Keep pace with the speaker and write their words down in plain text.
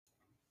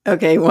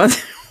Okay,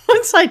 once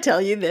once I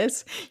tell you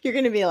this, you're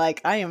gonna be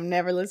like, "I am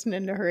never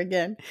listening to her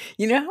again."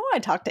 You know how I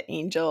talk to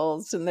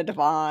angels and the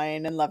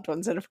divine and loved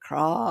ones that have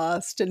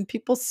crossed and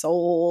people's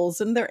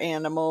souls and their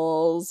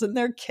animals and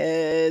their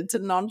kids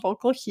and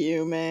non-vocal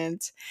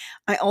humans.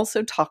 I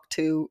also talk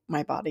to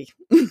my body.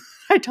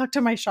 I talk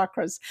to my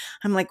chakras.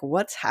 I'm like,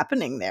 "What's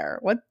happening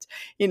there?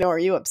 Are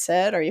you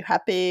upset? Are you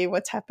happy?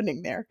 What's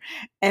happening there?"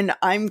 And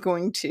I'm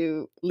going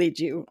to lead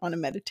you on a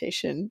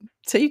meditation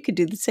so you could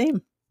do the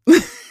same.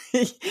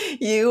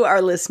 You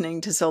are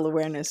listening to Soul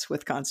Awareness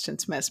with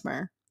Constance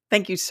Mesmer.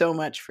 Thank you so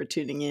much for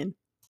tuning in.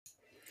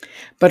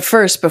 But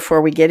first,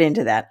 before we get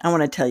into that, I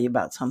want to tell you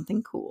about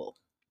something cool.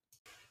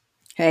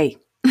 Hey,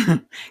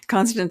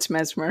 Constance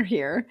Mesmer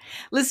here.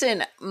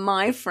 Listen,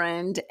 my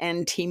friend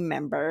and team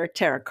member,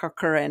 Tara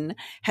Corcoran,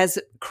 has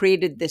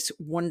created this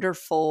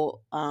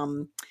wonderful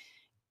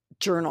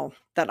journal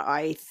that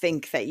I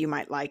think that you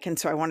might like. And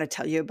so I want to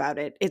tell you about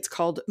it. It's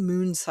called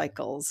Moon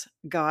Cycles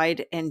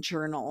Guide and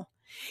Journal.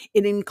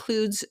 It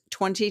includes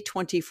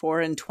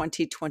 2024 and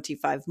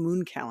 2025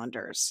 moon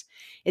calendars.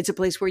 It's a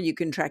place where you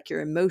can track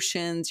your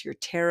emotions, your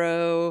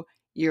tarot,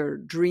 your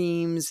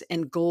dreams,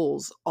 and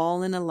goals,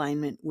 all in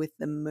alignment with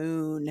the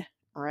moon,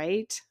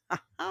 right?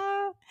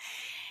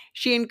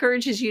 She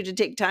encourages you to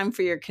take time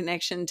for your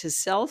connection to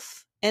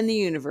self and the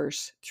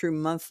universe through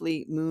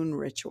monthly moon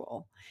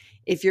ritual.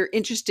 If you're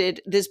interested,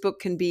 this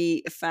book can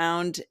be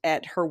found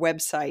at her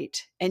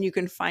website, and you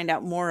can find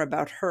out more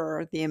about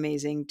her, the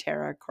amazing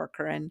Tara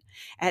Corcoran,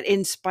 at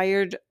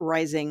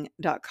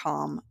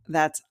inspiredrising.com.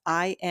 That's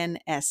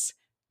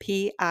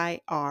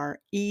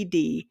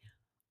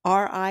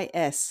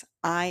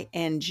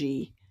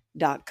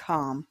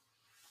inspiredrising.com.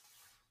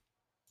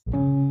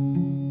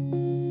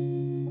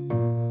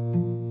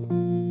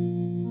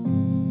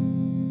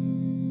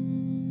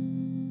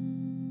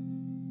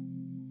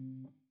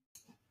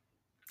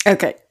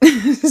 Okay.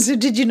 So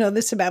did you know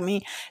this about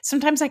me?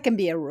 Sometimes I can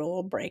be a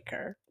rule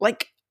breaker.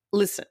 Like,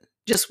 listen,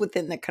 just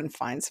within the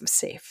confines of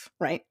safe,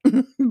 right?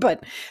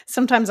 But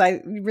sometimes I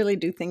really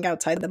do think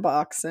outside the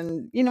box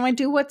and, I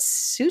do what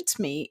suits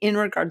me in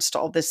regards to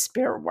all this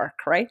spirit work,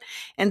 right?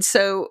 And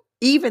so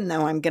even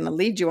though I'm going to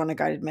lead you on a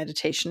guided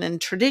meditation, and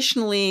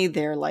traditionally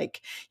they're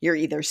like you're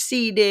either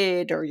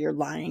seated or you're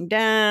lying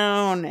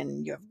down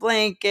and you have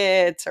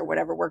blankets or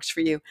whatever works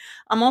for you,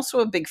 I'm also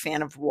a big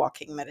fan of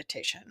walking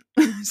meditation.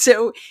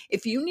 So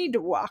if you need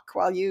to walk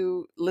while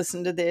you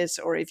listen to this,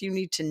 or if you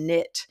need to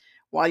knit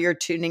while you're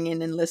tuning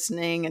in and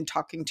listening and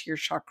talking to your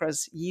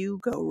chakras, you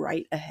go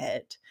right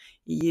ahead.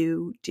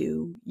 You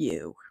do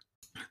you.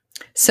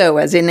 So,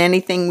 as in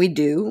anything we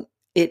do,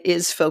 it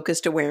is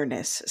focused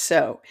awareness.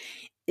 So,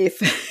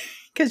 if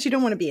because you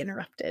don't want to be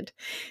interrupted.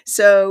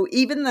 So,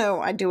 even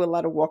though I do a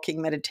lot of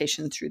walking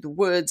meditation through the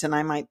woods and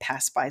I might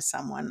pass by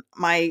someone,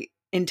 my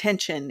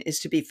intention is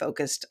to be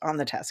focused on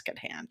the task at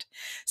hand.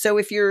 So,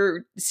 if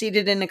you're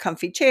seated in a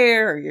comfy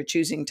chair or you're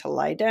choosing to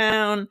lie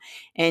down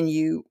and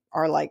you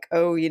are like,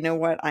 oh, you know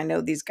what? I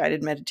know these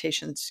guided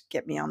meditations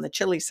get me on the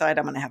chilly side.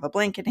 I'm going to have a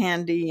blanket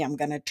handy. I'm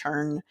going to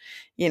turn,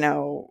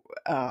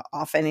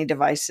 off any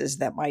devices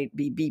that might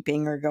be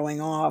beeping or going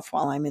off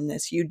while I'm in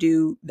this. You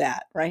do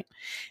that, right?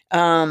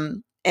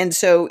 And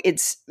so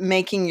it's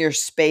making your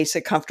space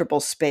a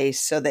comfortable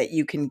space so that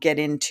you can get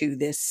into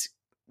this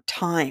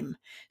time,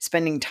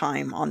 spending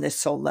time on this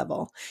soul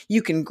level.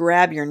 You can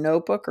grab your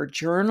notebook or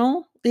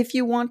journal if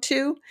you want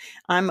to.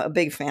 I'm a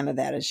big fan of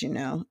that, as you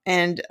know.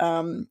 And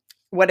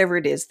whatever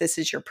it is, this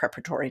is your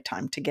preparatory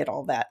time to get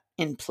all that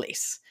in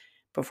place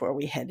before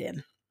we head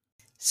in.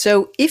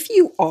 So if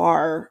you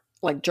are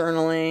like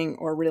journaling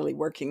or really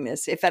working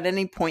this, if at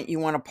any point you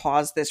want to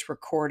pause this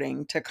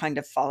recording to kind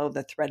of follow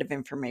the thread of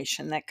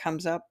information that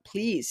comes up,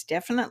 please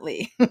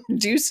definitely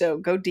do so.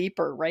 Go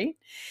deeper, right?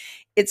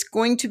 It's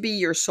going to be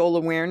your soul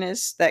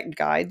awareness that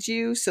guides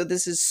you. So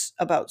this is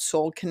about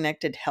soul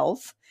connected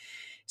health.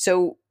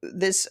 So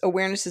this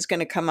awareness is going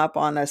to come up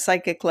on a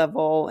psychic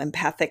level,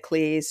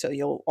 empathically. So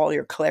all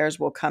your clairs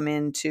will come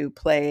into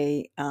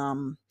play.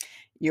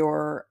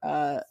 Your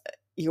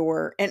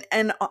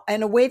and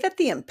a way that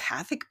the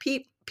empathic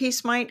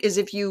piece might is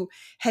if you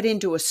head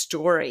into a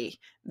story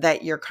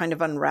that you're kind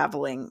of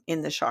unraveling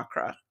in the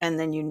chakra, and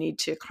then you need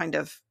to kind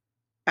of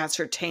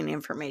ascertain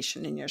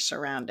information in your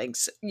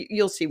surroundings.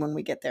 You'll see when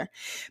we get there.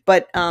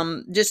 But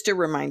just a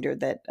reminder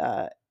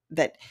that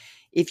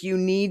if you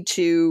need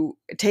to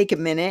take a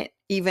minute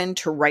even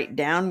to write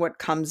down what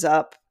comes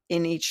up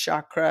in each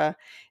chakra,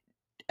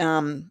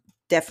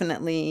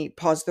 definitely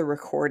pause the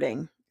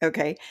recording.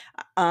 Okay.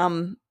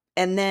 And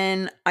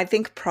then I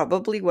think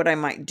probably what I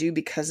might do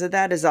because of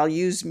that is I'll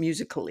use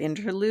musical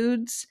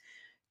interludes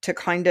to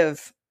kind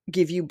of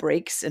give you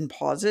breaks and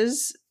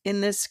pauses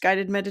in this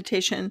guided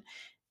meditation.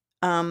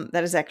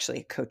 That is actually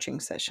a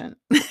coaching session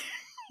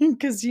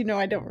because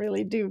I don't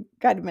really do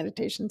guided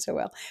meditation so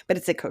well, but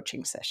it's a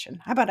coaching session.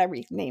 How about I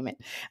rename it?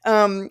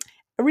 A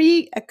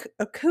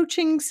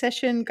coaching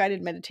session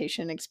guided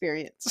meditation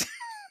experience.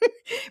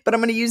 But I'm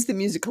going to use the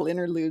musical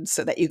interludes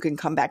so that you can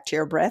come back to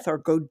your breath or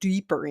go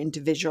deeper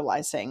into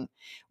visualizing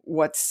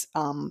what's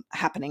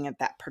happening at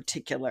that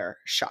particular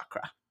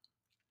chakra.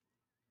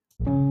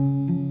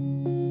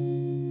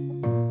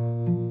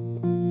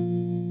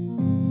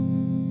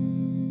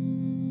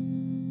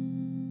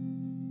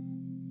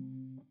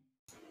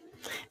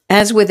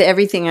 As with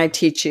everything I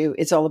teach you,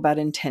 it's all about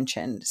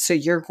intention. So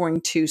you're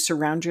going to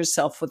surround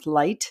yourself with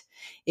light.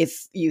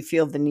 If you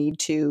feel the need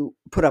to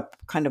put up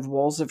kind of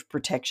walls of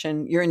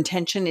protection, your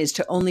intention is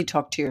to only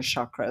talk to your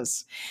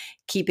chakras,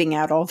 keeping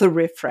out all the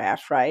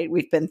riffraff, right?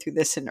 We've been through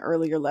this in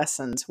earlier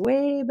lessons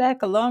way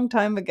back a long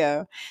time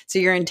ago. So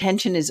your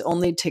intention is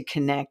only to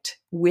connect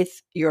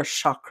with your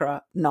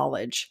chakra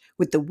knowledge,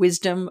 with the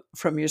wisdom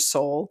from your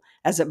soul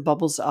as it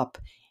bubbles up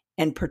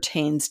and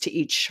pertains to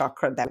each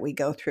chakra that we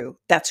go through.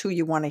 That's who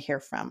you want to hear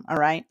from. All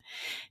right.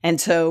 And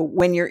so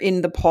when you're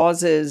in the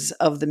pauses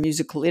of the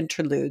musical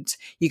interludes,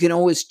 you can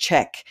always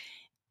check,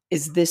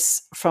 is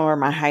this for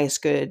my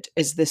highest good?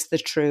 Is this the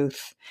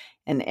truth?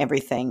 And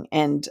everything.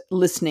 And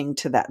listening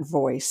to that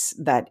voice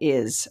that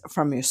is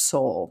from your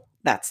soul.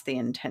 That's the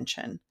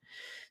intention.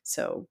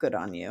 So good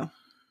on you.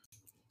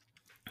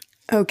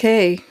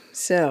 Okay.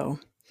 So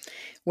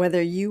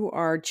whether you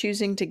are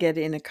choosing to get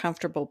in a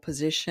comfortable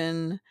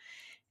position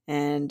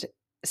and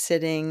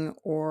sitting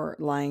or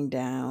lying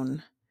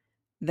down,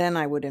 then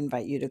I would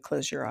invite you to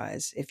close your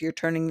eyes. If you're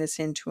turning this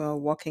into a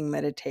walking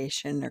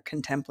meditation or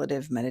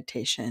contemplative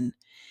meditation,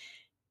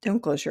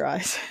 don't close your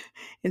eyes.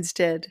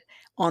 Instead,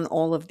 on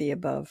all of the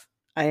above,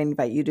 I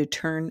invite you to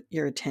turn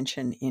your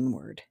attention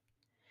inward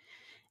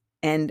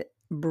and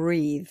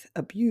breathe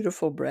a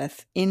beautiful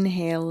breath,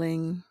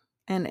 inhaling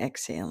and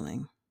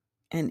exhaling,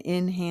 and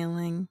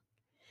inhaling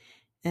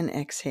and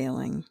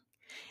exhaling.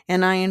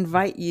 And I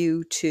invite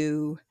you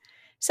to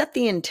set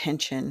the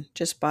intention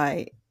just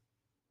by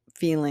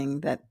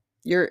feeling that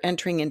you're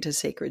entering into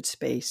sacred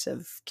space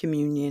of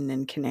communion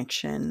and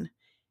connection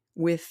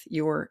with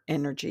your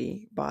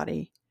energy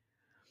body.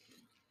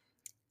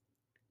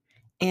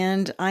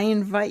 And I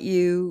invite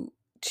you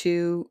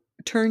to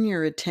turn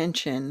your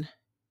attention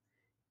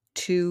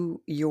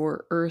to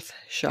your earth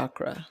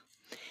chakra.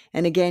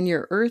 And again,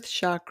 your earth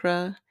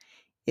chakra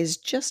is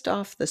just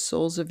off the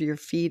soles of your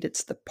feet.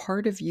 It's the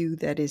part of you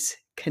that is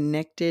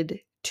connected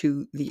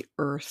to the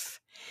earth.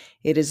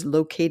 It is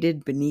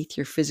located beneath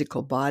your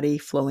physical body,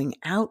 flowing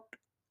out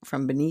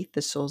from beneath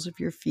the soles of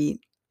your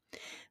feet.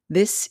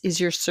 This is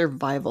your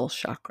survival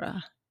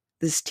chakra.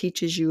 This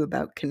teaches you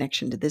about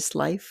connection to this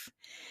life,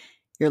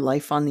 your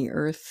life on the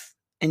earth,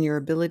 and your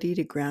ability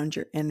to ground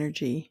your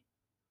energy.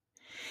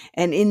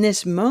 And in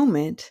this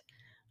moment,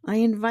 I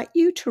invite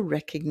you to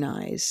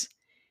recognize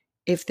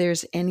if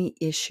there's any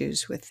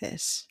issues with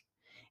this,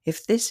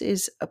 if this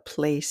is a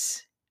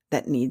place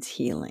that needs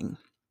healing.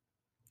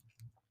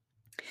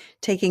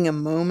 Taking a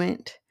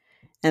moment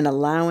and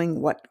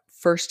allowing what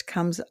first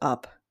comes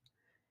up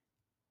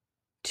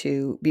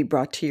to be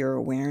brought to your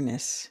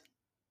awareness.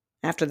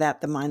 After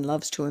that, the mind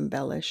loves to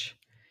embellish.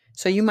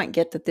 So you might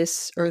get that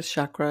this earth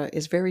chakra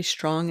is very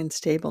strong and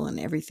stable and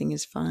everything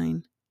is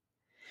fine.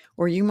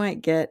 Or you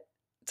might get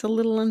it's a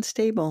little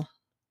unstable,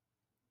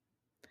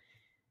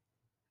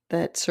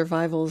 that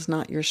survival is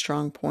not your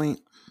strong point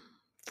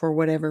for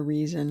whatever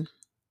reason.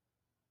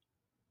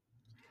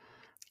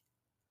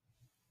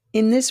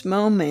 In this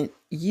moment,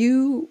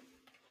 you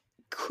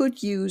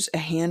could use a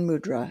hand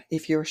mudra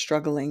if you're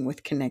struggling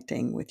with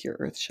connecting with your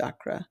earth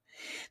chakra.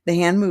 The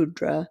hand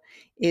mudra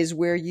is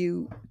where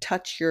you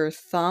touch your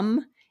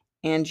thumb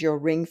and your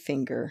ring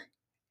finger,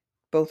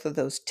 both of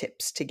those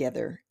tips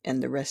together,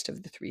 and the rest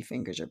of the three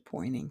fingers are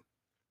pointing.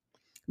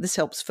 This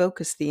helps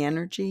focus the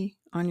energy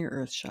on your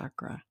earth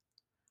chakra.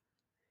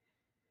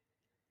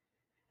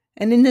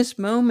 And in this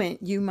moment,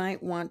 you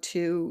might want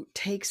to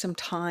take some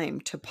time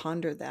to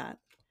ponder that.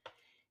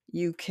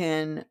 You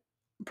can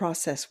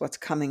process what's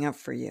coming up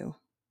for you.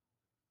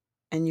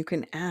 And you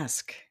can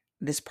ask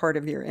this part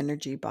of your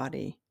energy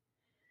body,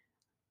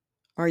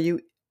 are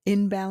you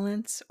in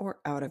balance or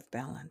out of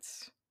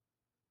balance?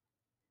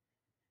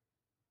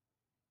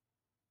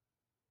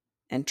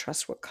 And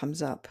trust what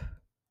comes up.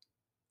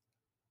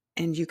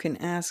 And you can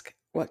ask,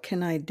 what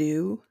can I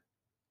do,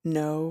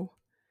 know,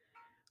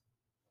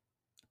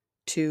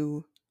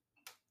 to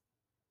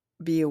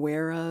be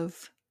aware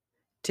of,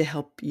 to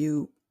help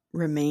you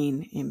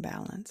remain in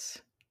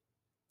balance?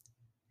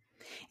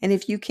 And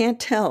if you can't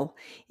tell,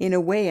 in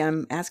a way,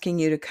 I'm asking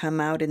you to come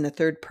out in the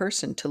third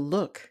person to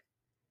look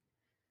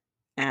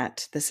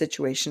at the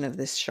situation of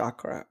this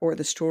chakra or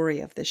the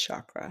story of this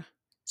chakra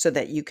so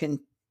that you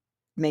can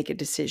make a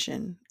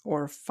decision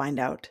or find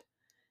out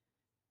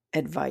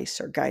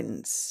advice or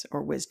guidance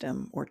or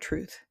wisdom or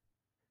truth.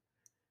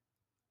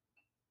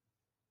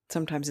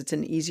 Sometimes it's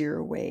an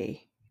easier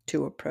way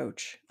to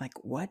approach,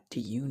 like, what do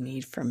you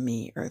need from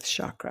me, earth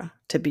chakra,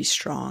 to be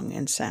strong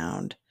and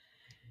sound?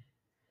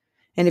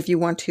 And if you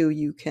want to,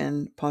 you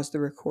can pause the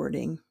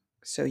recording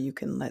so you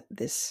can let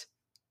this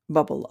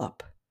bubble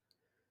up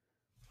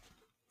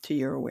to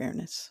your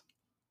awareness.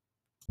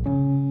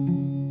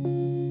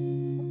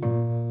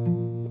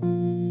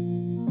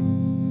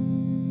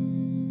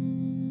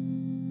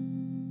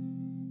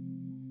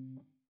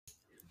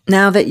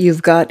 Now that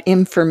you've got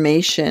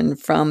information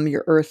from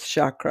your earth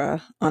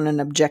chakra on an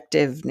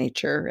objective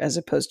nature as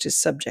opposed to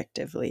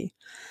subjectively,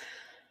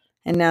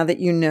 and now that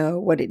you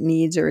know what it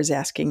needs or is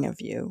asking of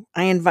you,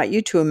 I invite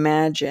you to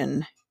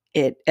imagine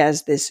it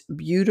as this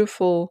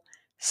beautiful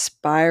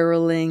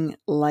spiraling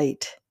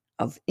light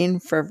of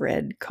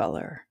infrared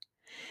color,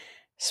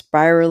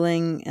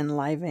 spiraling,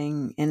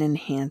 enlivening, and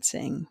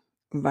enhancing,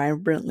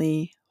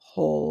 vibrantly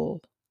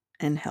whole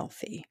and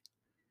healthy.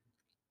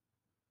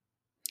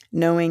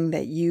 Knowing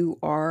that you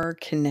are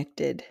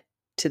connected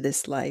to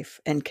this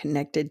life and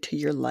connected to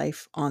your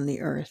life on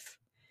the earth,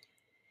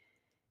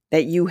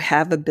 that you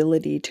have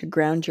ability to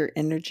ground your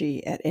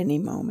energy at any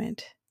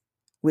moment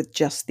with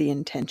just the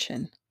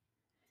intention.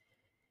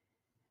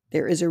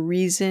 There is a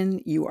reason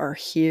you are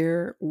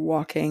here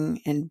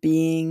walking and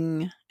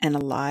being and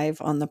alive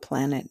on the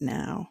planet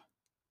now,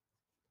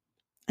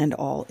 and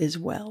all is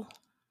well.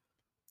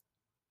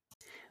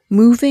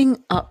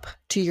 Moving up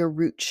to your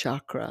root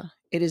chakra,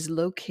 it is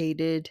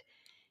located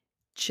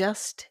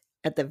just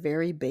at the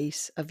very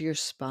base of your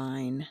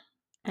spine,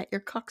 at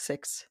your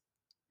coccyx.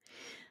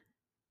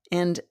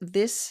 And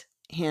this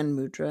hand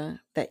mudra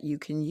that you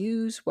can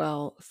use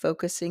while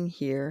focusing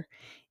here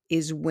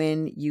is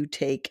when you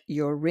take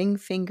your ring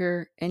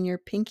finger and your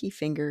pinky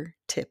finger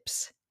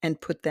tips and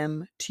put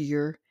them to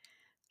your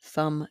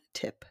thumb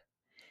tip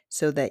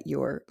so that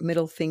your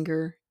middle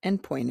finger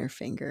and pointer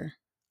finger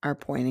are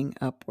pointing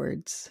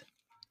upwards.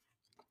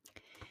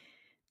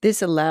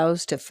 This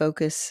allows to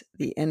focus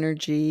the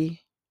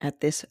energy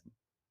at this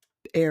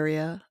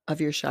area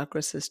of your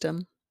chakra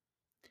system.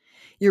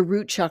 Your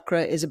root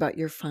chakra is about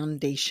your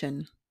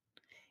foundation.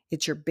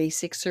 It's your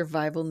basic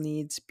survival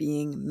needs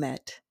being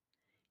met.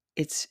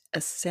 It's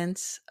a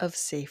sense of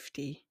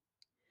safety,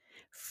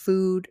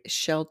 food,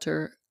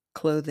 shelter,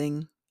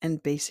 clothing,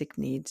 and basic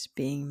needs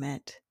being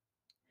met.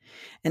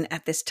 And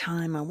at this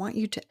time, I want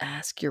you to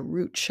ask your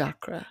root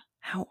chakra,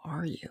 how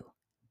are you?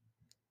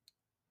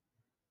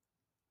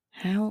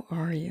 How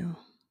are you?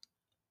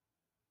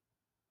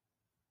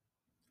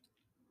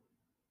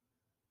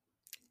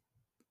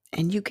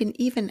 And you can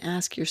even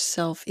ask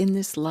yourself in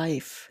this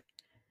life,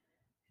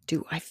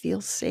 do I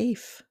feel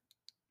safe?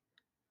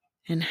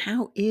 And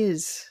how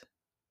is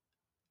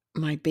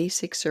my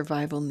basic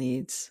survival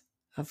needs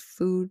of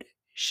food,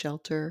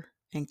 shelter,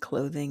 and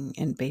clothing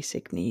and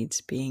basic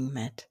needs being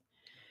met?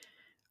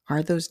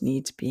 Are those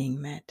needs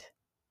being met?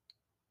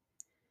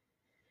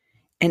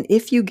 And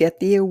if you get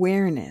the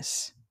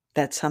awareness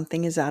that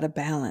something is out of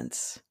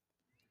balance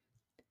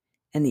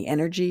and the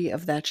energy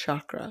of that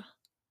chakra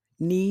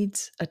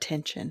needs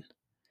attention,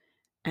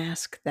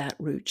 ask that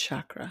root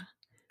chakra,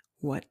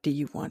 what do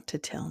you want to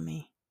tell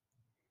me?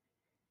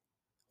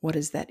 What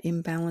is that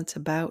imbalance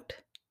about?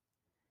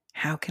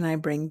 How can I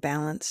bring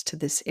balance to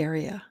this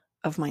area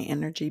of my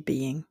energy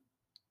being?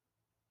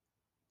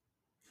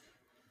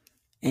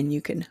 And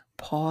you can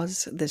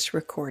pause this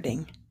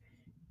recording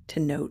to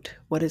note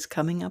what is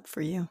coming up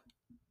for you.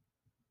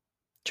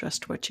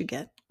 Trust what you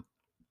get.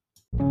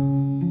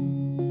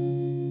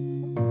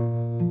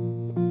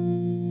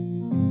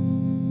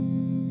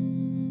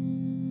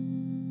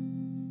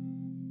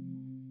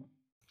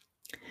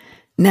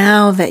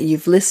 Now that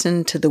you've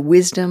listened to the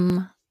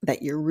wisdom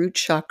that your root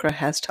chakra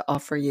has to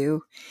offer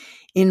you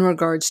in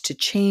regards to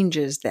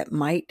changes that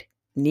might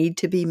need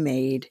to be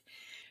made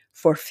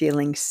for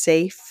feeling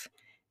safe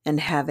and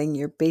having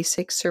your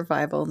basic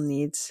survival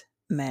needs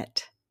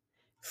met,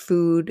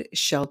 food,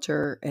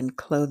 shelter, and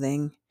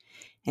clothing,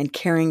 and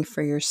caring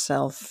for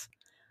yourself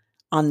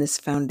on this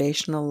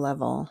foundational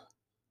level,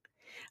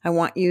 I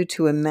want you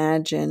to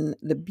imagine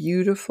the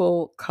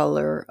beautiful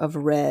color of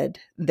red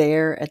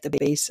there at the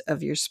base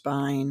of your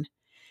spine,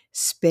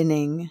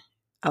 spinning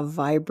a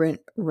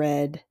vibrant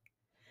red,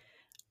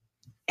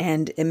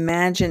 and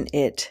imagine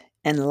it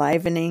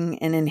enlivening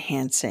and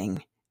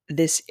enhancing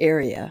this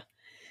area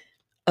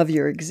of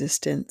your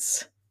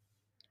existence.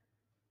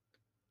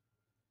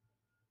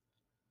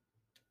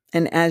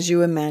 And as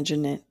you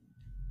imagine it,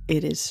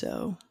 it is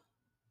so.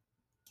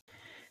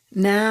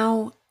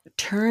 Now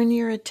turn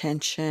your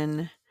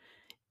attention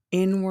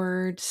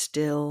inward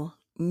still,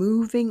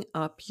 moving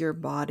up your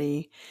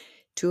body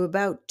to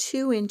about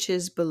 2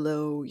 inches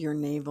below your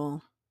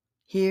navel.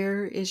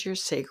 Here is your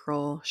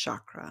sacral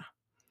chakra.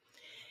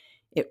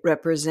 It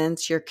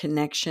represents your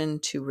connection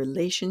to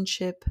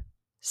relationship,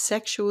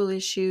 sexual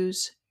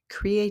issues,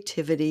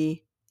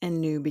 creativity, and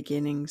new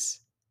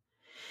beginnings.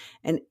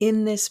 And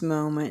in this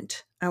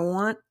moment, I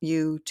want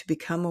you to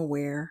become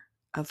aware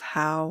of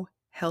how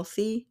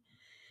healthy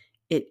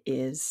it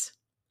is.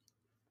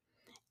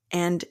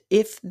 And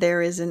if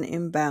there is an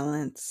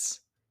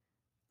imbalance,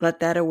 let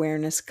that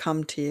awareness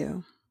come to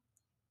you.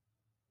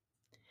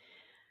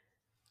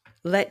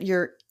 Let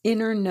your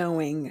inner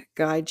knowing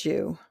guide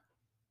you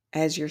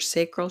as your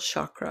sacral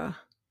chakra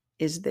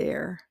is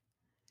there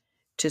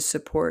to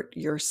support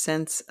your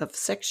sense of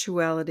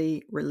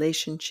sexuality,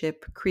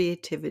 relationship,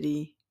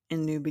 creativity,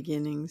 and new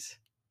beginnings.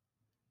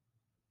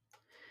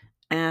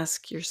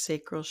 Ask your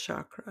sacral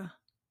chakra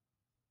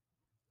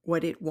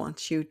what it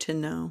wants you to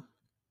know.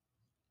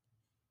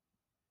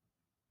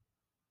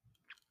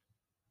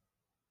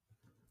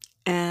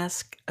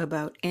 ask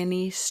about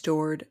any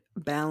stored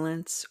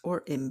balance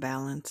or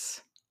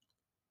imbalance.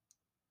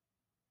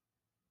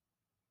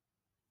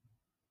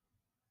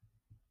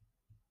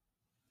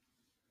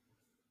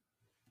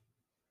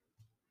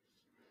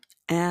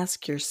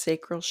 Ask your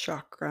sacral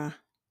chakra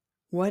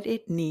what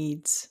it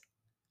needs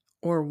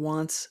or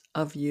wants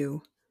of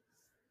you.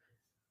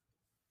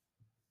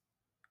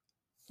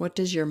 What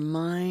does your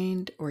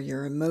mind or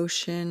your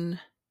emotion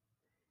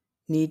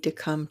need to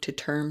come to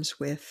terms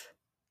with?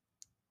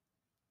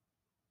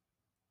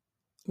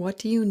 What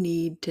do you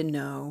need to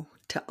know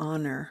to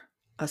honor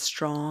a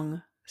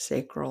strong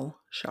sacral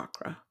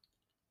chakra?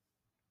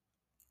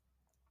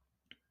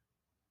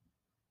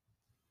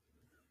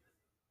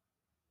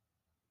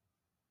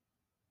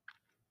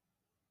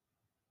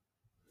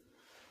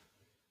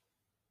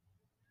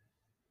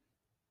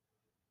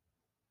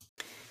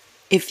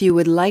 If you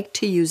would like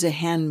to use a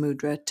hand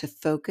mudra to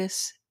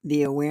focus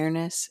the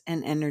awareness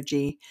and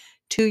energy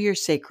to your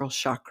sacral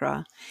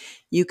chakra,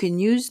 you can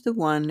use the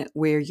one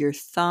where your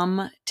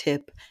thumb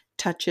tip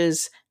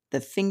touches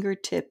the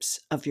fingertips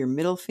of your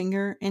middle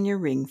finger and your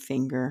ring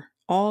finger.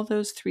 All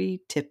those three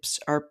tips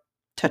are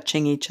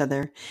touching each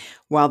other,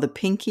 while the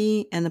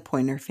pinky and the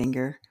pointer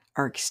finger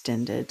are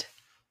extended.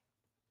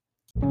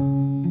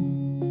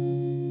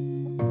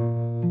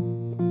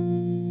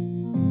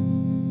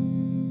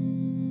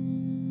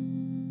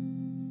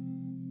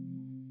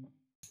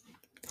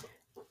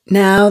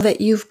 Now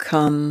that you've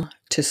come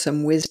to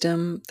some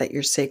wisdom that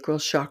your sacral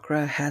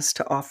chakra has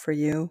to offer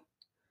you,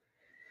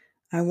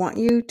 I want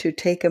you to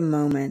take a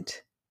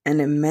moment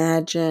and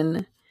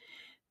imagine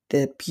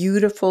the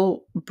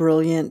beautiful,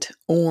 brilliant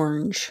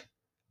orange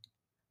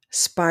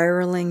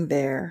spiraling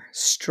there,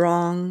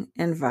 strong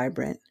and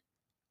vibrant,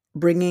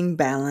 bringing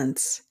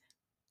balance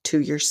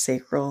to your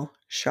sacral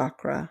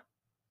chakra.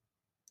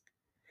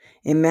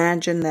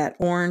 Imagine that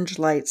orange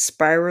light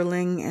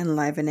spiraling,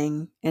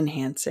 enlivening,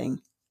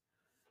 enhancing.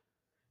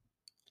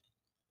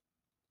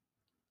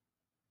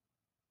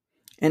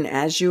 And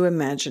as you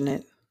imagine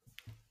it,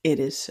 it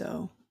is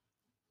so.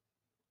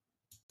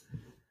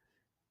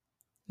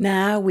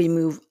 Now we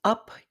move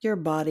up your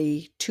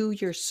body to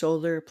your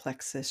solar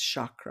plexus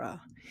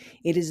chakra.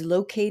 It is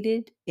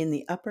located in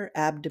the upper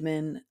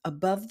abdomen,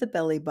 above the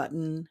belly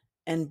button,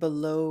 and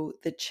below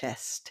the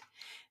chest.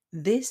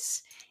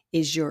 This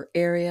is your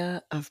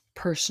area of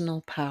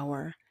personal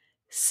power,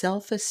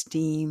 self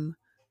esteem,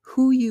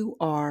 who you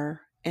are,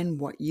 and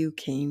what you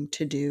came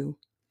to do.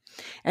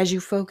 As you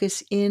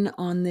focus in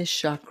on this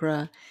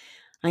chakra,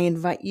 I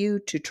invite you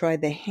to try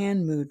the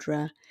hand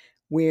mudra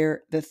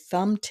where the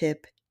thumb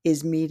tip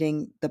is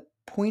meeting the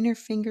pointer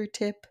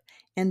fingertip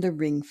and the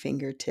ring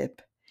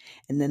fingertip,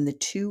 and then the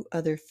two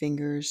other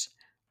fingers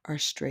are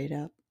straight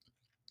up.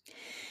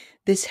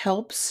 This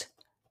helps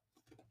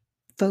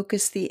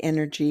focus the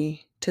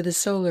energy to the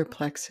solar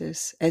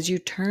plexus as you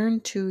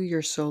turn to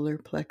your solar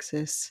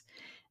plexus,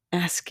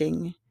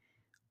 asking,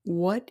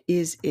 what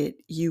is it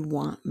you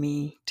want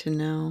me to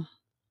know?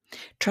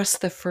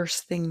 Trust the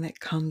first thing that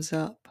comes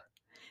up.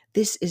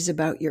 This is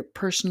about your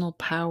personal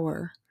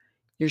power.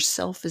 Your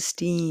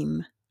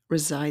self-esteem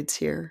resides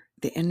here,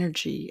 the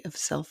energy of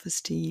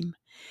self-esteem,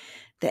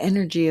 the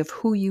energy of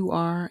who you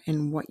are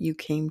and what you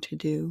came to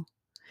do.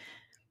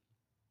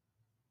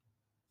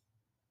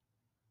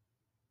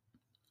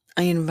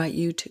 I invite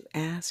you to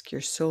ask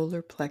your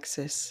solar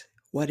plexus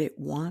what it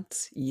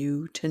wants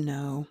you to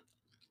know.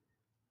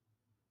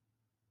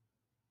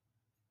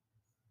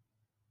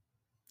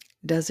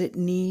 Does it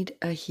need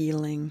a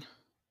healing?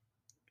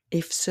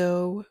 If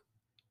so,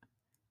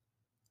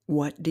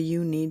 what do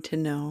you need to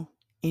know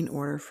in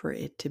order for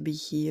it to be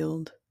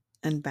healed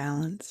and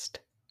balanced?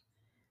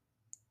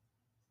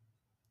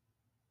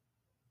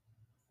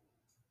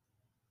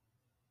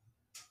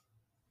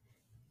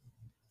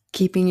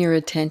 Keeping your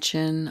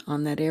attention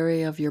on that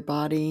area of your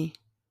body.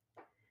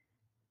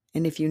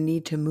 And if you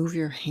need to move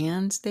your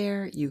hands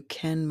there, you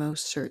can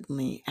most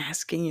certainly,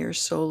 asking your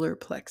solar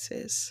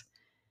plexus,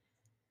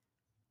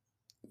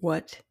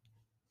 what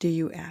do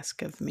you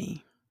ask of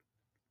me?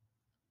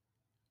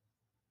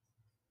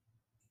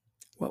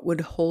 What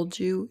would hold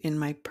you in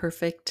my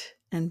perfect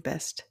and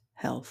best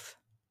health?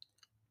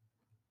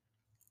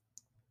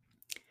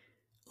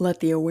 Let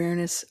the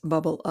awareness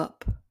bubble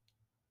up.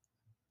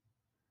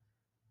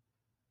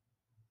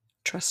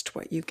 Trust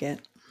what you get.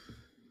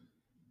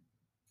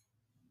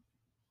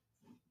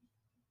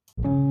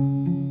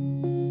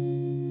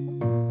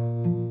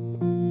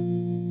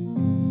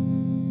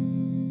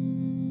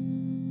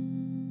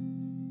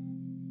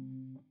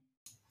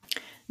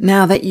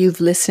 Now that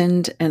you've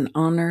listened and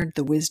honored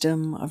the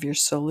wisdom of your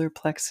solar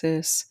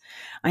plexus,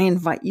 I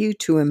invite you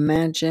to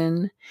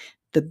imagine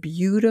the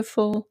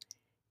beautiful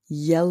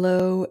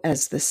yellow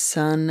as the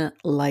sun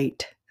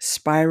light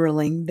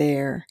spiraling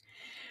there,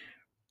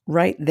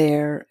 right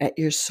there at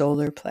your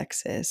solar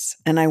plexus.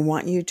 And I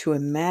want you to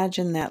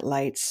imagine that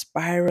light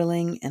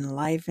spiraling,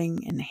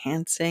 enlivening,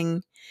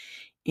 enhancing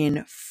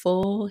in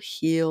full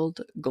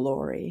healed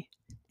glory.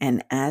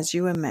 And as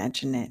you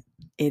imagine it,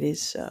 it is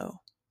so.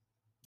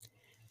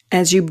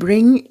 As you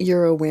bring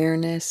your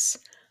awareness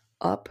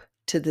up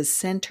to the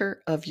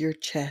center of your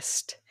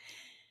chest.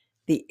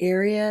 The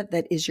area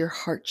that is your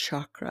heart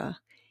chakra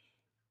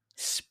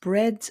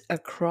spreads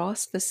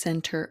across the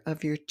center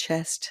of your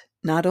chest,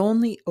 not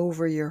only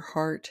over your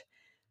heart,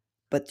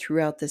 but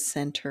throughout the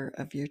center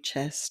of your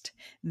chest.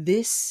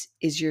 This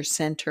is your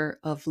center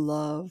of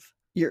love,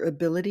 your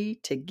ability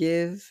to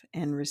give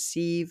and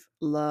receive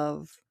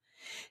love.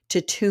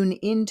 To tune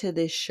into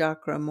this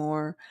chakra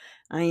more,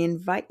 I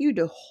invite you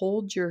to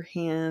hold your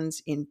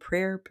hands in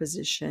prayer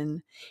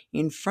position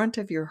in front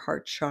of your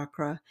heart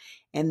chakra,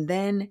 and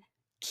then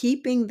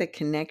keeping the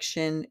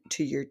connection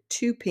to your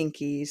two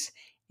pinkies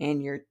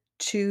and your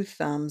two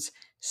thumbs,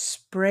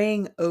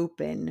 spraying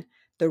open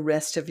the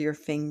rest of your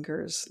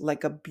fingers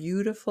like a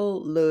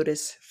beautiful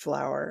lotus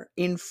flower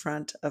in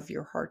front of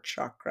your heart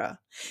chakra.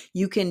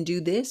 You can do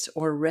this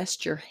or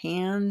rest your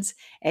hands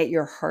at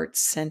your heart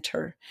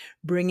center,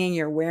 bringing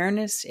your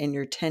awareness and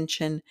your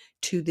attention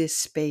to this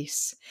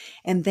space,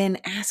 and then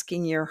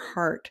asking your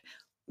heart,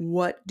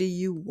 what do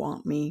you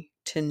want me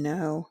to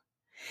know?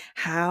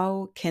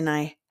 How can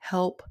I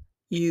help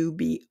you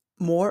be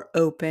more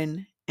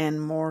open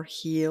and more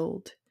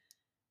healed?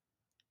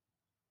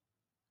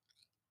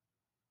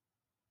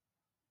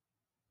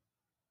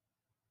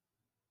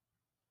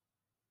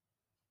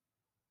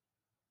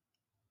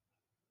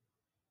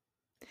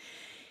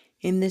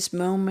 In this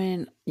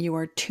moment, you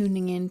are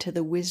tuning into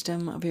the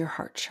wisdom of your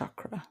heart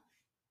chakra,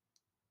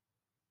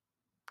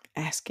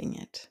 asking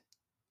it,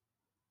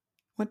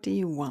 what do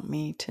you want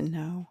me to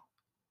know?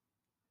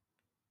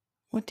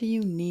 What do you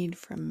need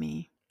from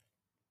me?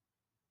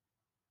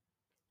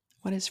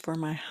 What is for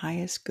my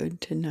highest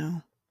good to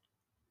know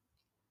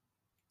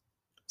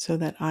so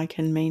that I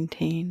can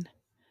maintain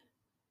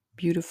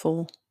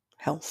beautiful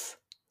health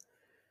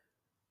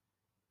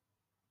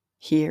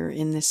here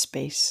in this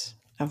space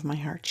of my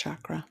heart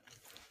chakra?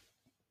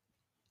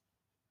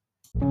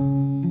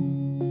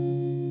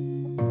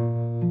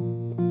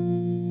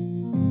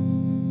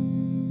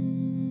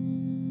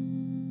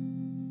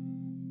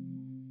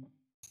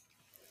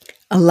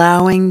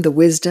 Allowing the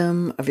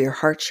wisdom of your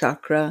heart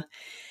chakra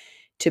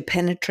to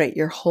penetrate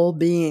your whole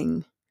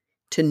being,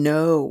 to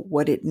know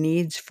what it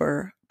needs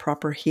for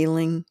proper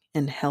healing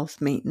and health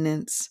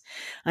maintenance.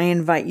 I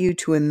invite you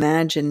to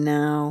imagine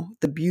now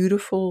the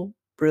beautiful,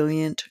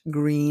 brilliant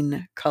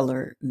green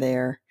color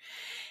there.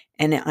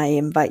 And I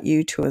invite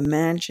you to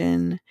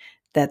imagine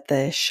that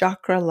the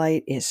chakra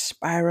light is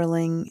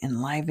spiraling,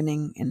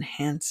 enlivening,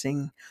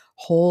 enhancing,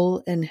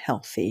 whole and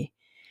healthy.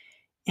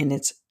 And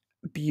it's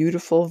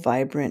beautiful,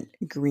 vibrant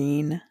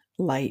green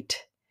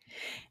light.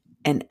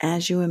 And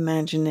as you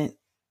imagine it,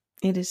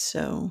 it is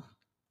so.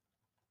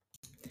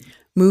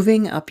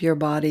 Moving up your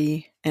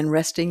body and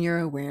resting your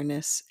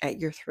awareness at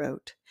your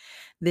throat.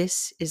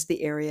 This is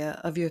the area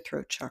of your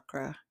throat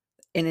chakra,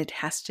 and it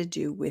has to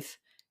do with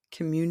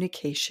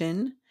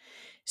communication,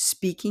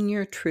 speaking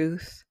your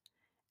truth,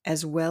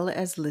 as well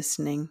as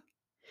listening,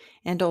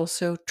 and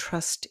also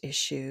trust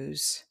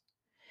issues.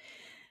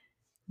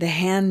 The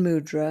hand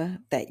mudra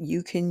that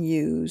you can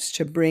use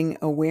to bring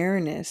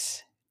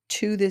awareness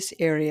to this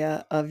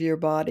area of your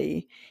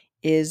body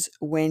is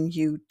when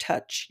you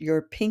touch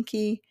your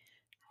pinky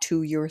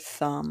to your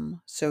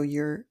thumb. So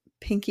your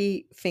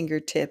pinky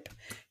fingertip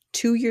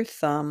to your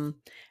thumb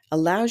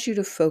allows you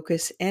to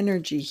focus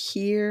energy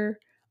here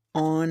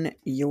on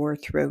your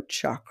throat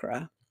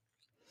chakra.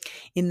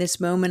 In this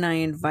moment, I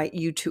invite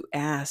you to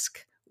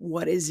ask,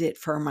 what is it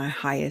for my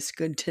highest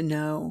good to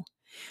know?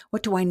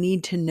 What do I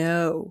need to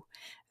know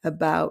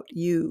about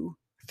you,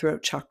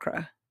 throat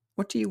chakra?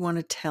 What do you want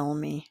to tell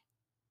me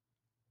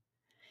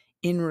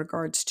in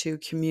regards to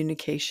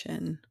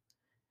communication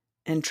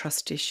and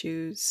trust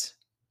issues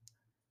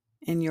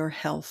in your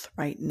health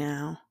right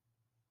now?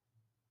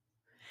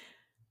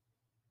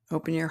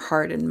 Open your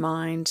heart and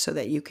mind so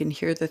that you can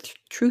hear the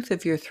truth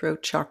of your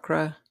throat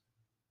chakra.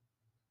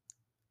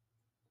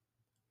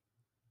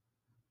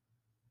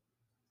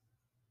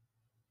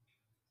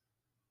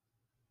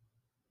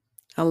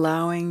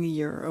 Allowing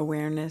your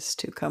awareness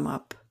to come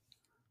up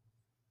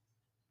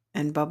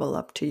and bubble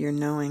up to your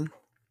knowing.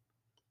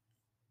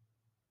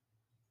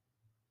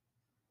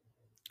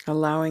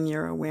 Allowing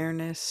your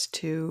awareness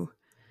to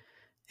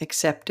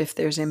accept if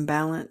there's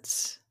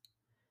imbalance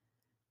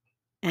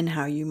and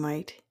how you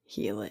might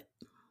heal it.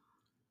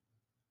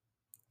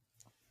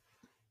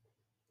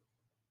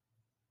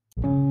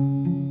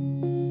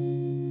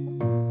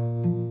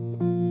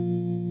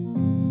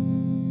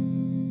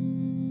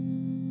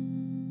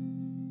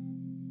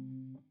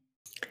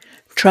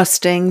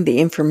 Trusting the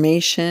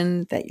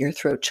information that your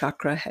throat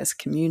chakra has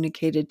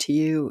communicated to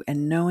you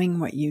and knowing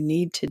what you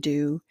need to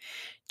do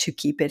to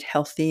keep it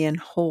healthy and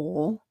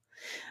whole,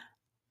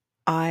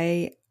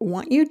 I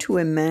want you to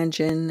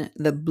imagine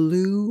the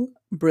blue,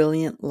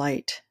 brilliant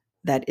light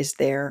that is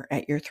there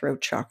at your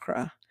throat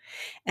chakra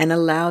and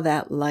allow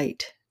that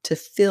light to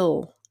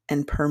fill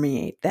and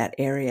permeate that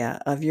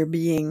area of your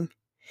being.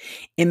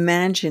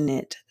 Imagine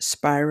it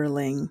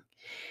spiraling,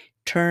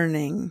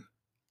 turning,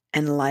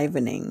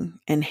 enlivening,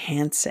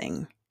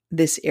 enhancing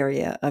this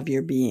area of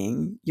your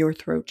being, your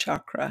throat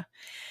chakra,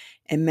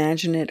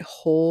 Imagine it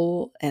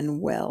whole and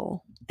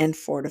well and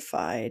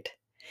fortified.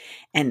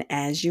 And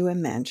as you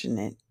imagine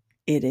it,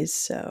 it is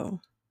so.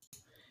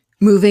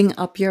 Moving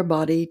up your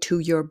body to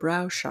your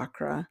brow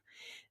chakra,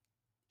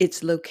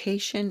 its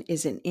location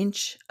is an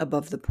inch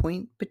above the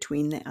point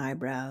between the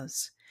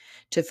eyebrows.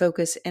 To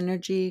focus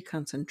energy,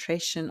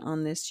 concentration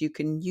on this, you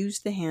can use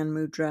the hand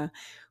mudra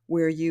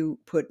where you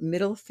put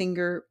middle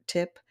finger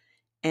tip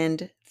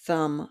and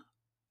thumb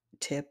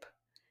tip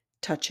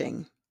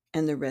touching,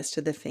 and the rest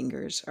of the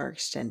fingers are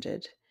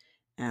extended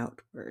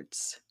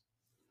outwards.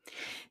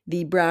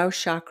 The brow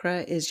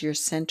chakra is your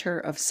center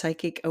of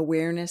psychic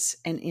awareness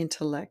and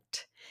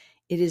intellect.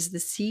 It is the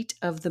seat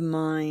of the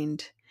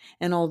mind,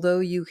 and although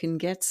you can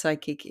get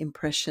psychic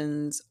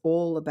impressions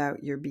all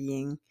about your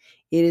being,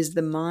 it is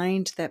the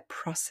mind that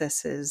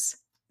processes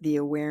the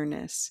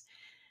awareness.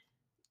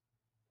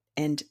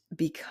 And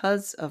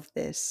because of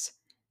this,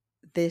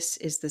 this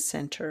is the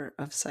center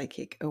of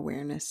psychic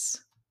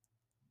awareness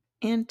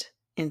and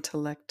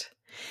intellect.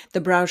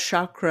 The brow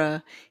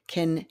chakra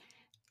can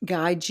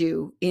guide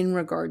you in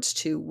regards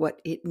to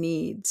what it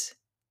needs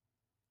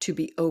to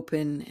be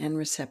open and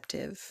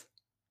receptive.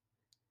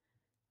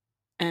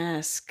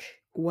 Ask,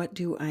 what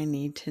do I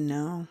need to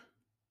know?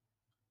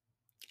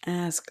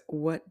 Ask,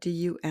 what do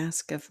you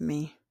ask of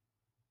me?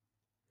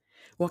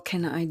 What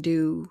can I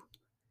do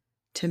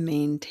to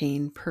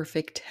maintain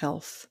perfect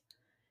health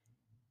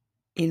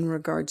in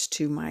regards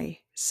to my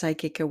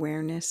psychic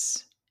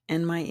awareness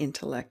and my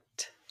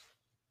intellect?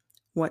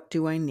 What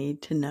do I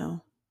need to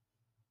know?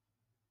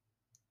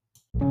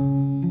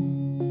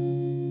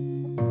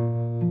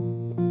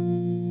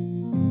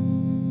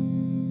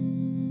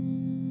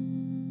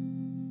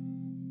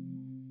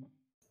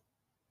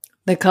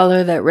 The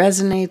color that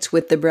resonates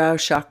with the brow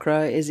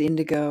chakra is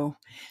indigo.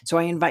 So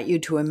I invite you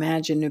to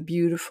imagine a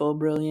beautiful,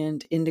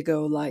 brilliant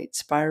indigo light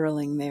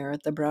spiraling there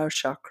at the brow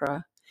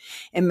chakra.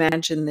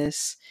 Imagine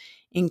this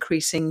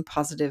increasing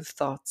positive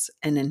thoughts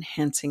and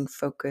enhancing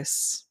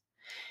focus,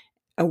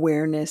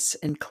 awareness,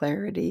 and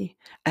clarity.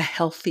 A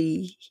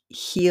healthy,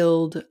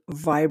 healed,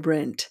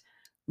 vibrant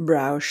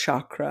brow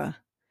chakra.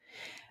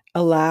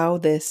 Allow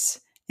this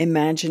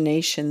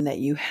imagination that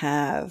you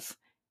have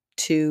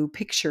to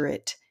picture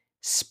it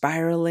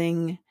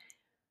spiraling,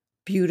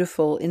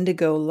 beautiful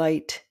indigo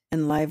light,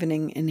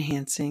 enlivening,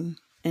 enhancing,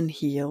 and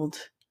healed.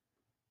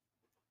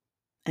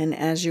 And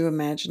as you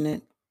imagine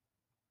it,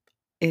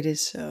 it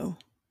is so.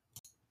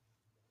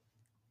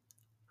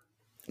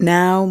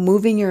 Now,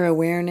 moving your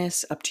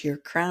awareness up to your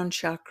crown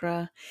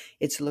chakra,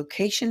 its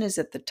location is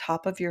at the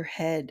top of your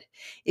head.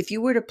 If you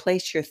were to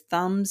place your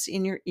thumbs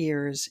in your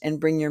ears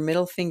and bring your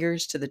middle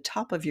fingers to the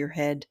top of your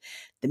head,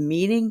 the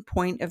meeting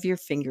point of your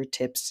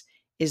fingertips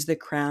is the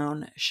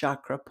crown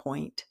chakra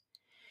point.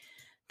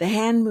 The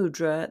hand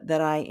mudra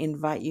that I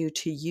invite you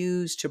to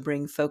use to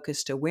bring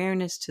focused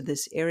awareness to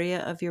this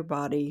area of your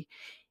body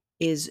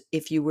is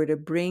if you were to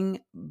bring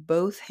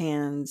both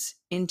hands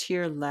into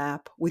your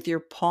lap with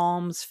your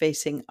palms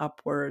facing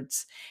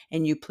upwards,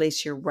 and you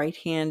place your right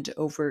hand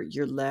over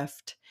your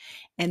left.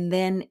 And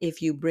then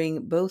if you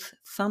bring both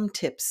thumb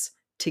tips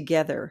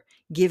together,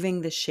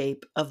 giving the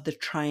shape of the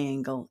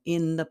triangle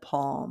in the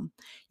palm.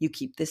 You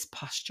keep this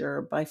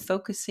posture by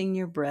focusing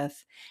your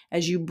breath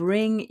as you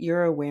bring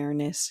your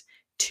awareness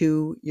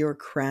to your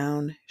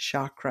crown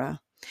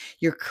chakra.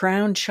 Your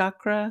crown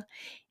chakra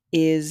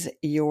is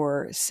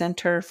your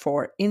center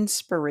for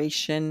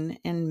inspiration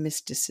and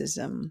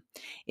mysticism.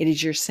 It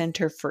is your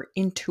center for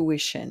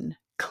intuition,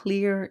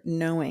 clear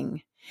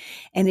knowing,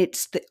 and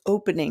it's the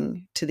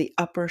opening to the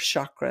upper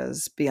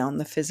chakras beyond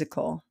the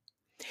physical.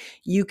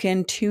 You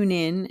can tune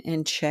in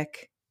and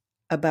check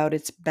about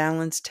its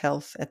balanced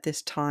health at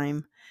this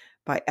time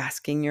by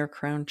asking your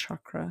crown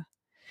chakra.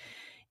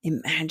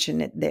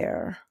 Imagine it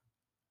there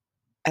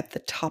at the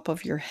top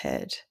of your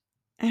head.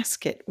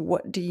 Ask it,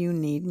 what do you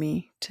need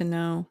me to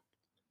know?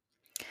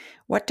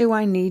 What do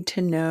I need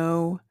to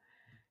know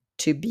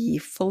to be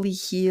fully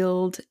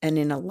healed and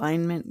in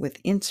alignment with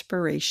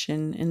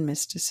inspiration and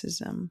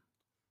mysticism?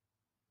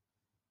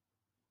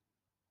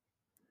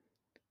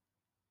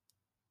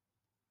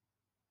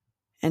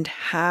 And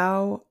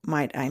how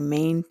might I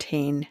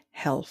maintain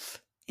health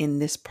in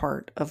this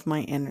part of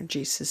my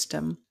energy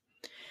system?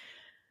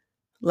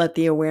 Let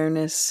the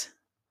awareness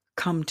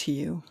come to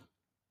you.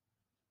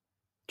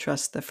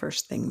 Trust the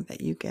first thing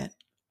that you get.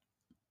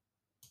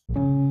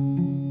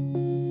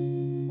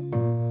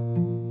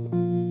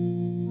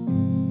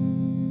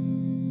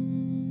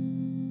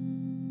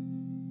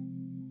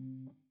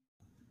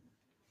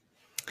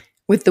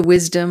 With the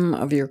wisdom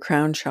of your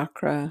crown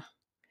chakra,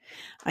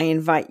 I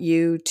invite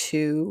you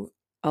to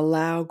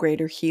allow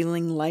greater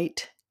healing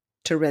light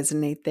to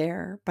resonate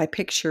there by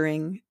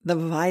picturing the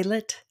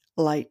violet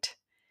light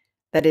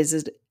that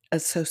is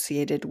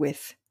associated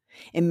with.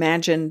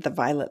 Imagine the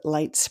violet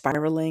light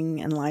spiraling,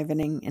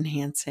 enlivening,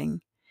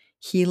 enhancing,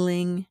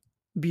 healing,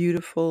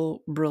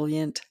 beautiful,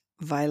 brilliant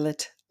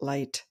violet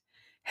light,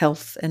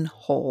 health and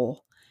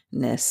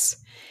wholeness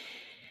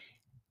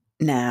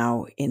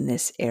now in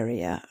this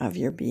area of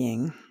your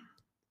being.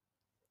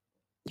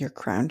 your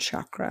crown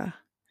chakra,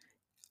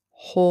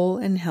 whole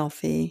and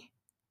healthy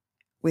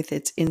with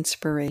its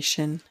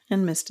inspiration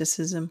and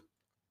mysticism.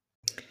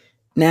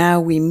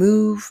 Now we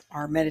move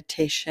our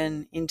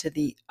meditation into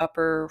the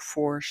upper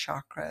four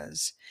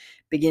chakras,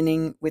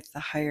 beginning with the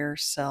higher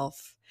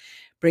self,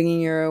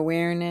 bringing your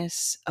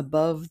awareness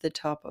above the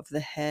top of the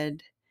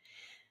head.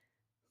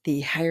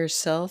 The higher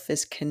self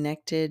is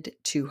connected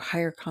to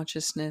higher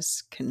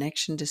consciousness,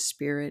 connection to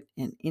spirit,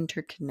 and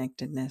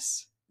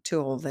interconnectedness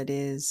to all that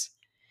is.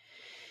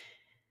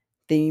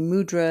 The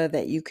mudra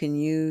that you can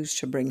use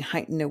to bring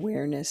heightened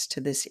awareness to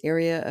this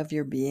area of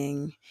your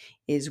being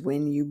is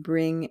when you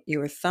bring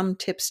your thumb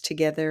tips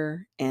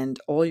together and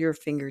all your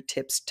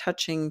fingertips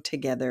touching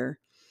together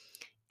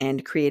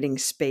and creating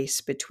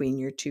space between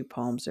your two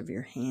palms of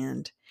your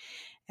hand.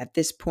 At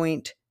this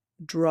point,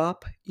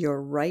 drop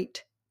your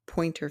right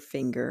pointer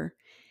finger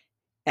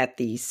at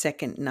the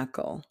second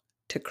knuckle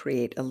to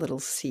create a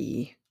little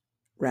C,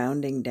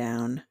 rounding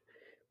down,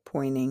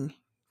 pointing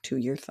to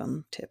your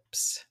thumb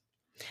tips.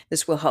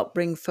 This will help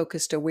bring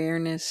focused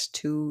awareness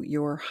to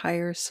your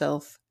higher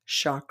self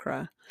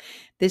chakra.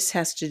 This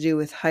has to do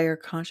with higher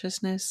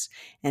consciousness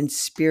and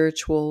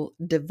spiritual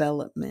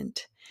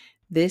development.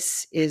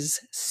 This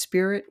is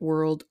spirit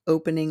world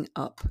opening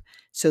up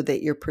so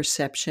that your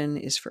perception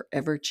is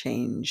forever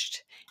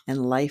changed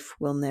and life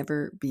will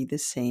never be the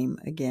same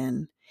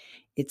again.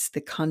 It's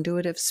the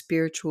conduit of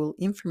spiritual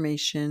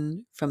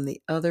information from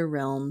the other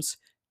realms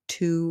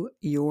to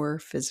your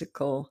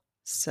physical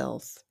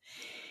self.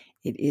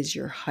 It is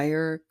your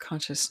higher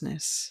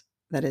consciousness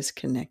that is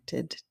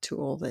connected to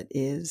all that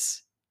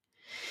is.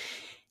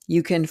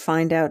 You can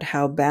find out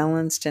how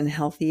balanced and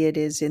healthy it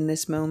is in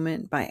this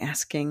moment by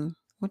asking,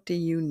 what do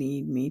you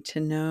need me to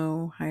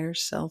know, higher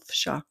self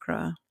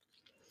chakra,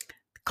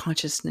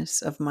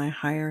 consciousness of my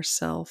higher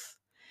self?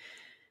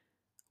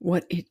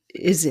 What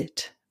is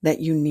it that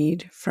you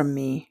need from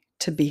me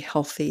to be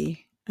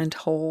healthy and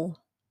whole?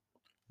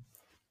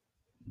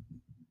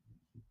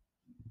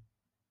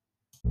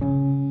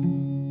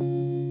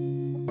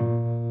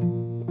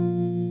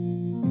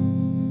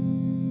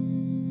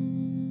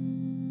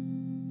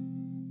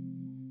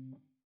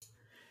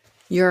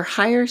 Your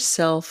higher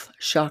self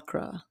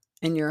chakra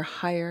and your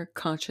higher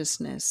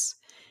consciousness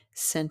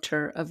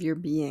center of your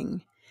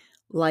being,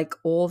 like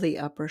all the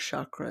upper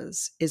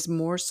chakras, is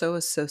more so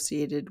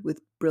associated with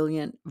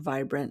brilliant,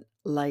 vibrant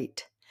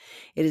light.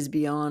 It is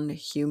beyond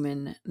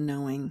human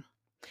knowing.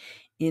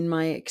 In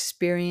my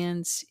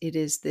experience, it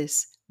is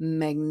this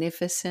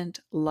magnificent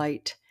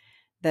light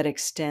that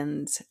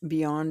extends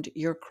beyond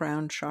your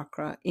crown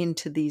chakra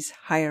into these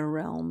higher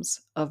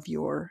realms of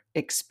your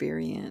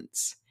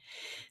experience.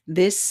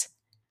 This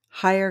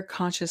higher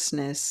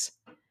consciousness,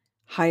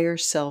 higher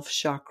self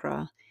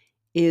chakra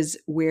is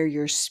where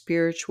your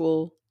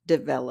spiritual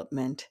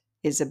development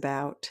is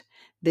about.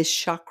 This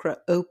chakra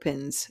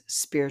opens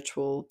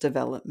spiritual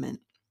development.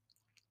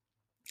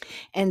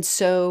 And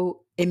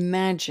so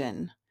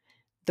imagine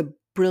the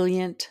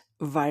brilliant,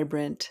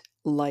 vibrant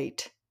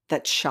light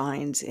that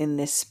shines in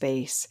this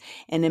space,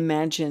 and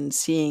imagine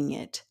seeing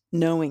it,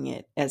 knowing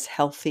it as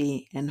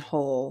healthy and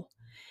whole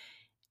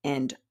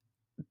and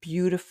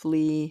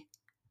beautifully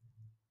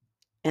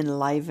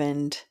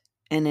enlivened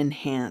and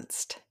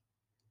enhanced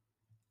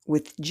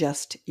with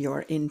just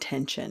your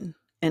intention.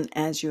 And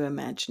as you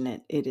imagine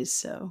it, it is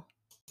so.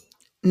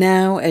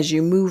 Now, as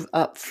you move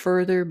up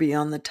further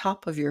beyond the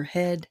top of your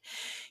head,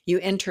 you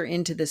enter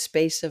into the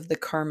space of the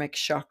karmic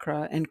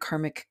chakra and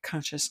karmic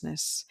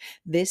consciousness.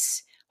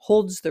 This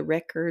holds the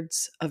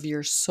records of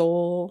your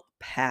soul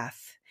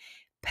path,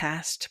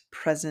 past,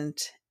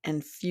 present,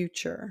 and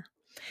future.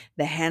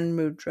 The hand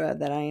mudra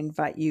that I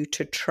invite you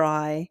to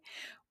try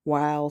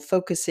while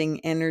focusing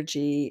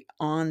energy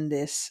on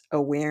this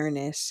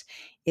awareness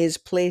is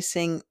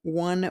placing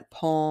one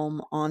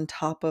palm on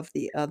top of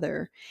the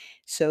other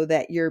so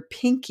that your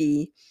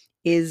pinky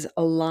is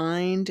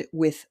aligned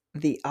with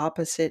the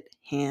opposite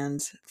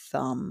hand's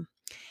thumb.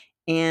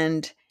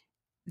 And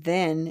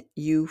then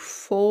you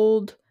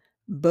fold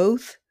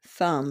both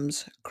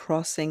thumbs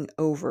crossing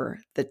over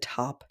the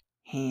top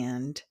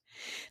hand.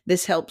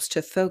 This helps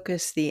to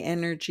focus the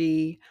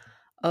energy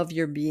of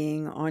your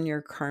being on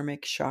your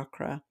karmic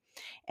chakra.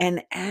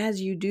 And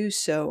as you do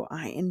so,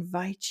 I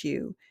invite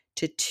you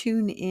to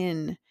tune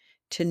in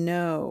to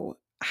know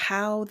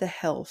how the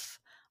health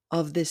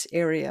of this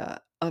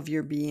area of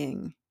your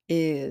being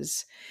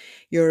is,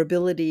 your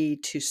ability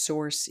to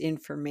source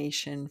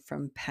information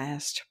from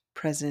past,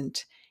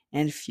 present,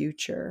 and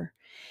future.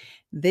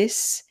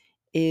 This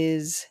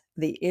is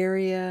the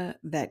area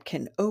that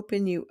can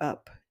open you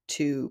up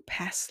to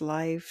past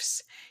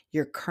lives,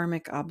 your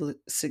karmic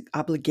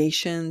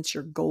obligations,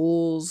 your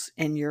goals,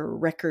 and your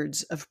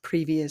records of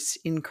previous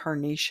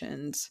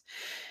incarnations,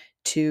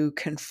 to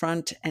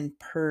confront and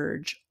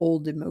purge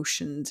old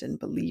emotions and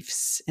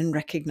beliefs and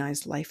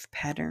recognize life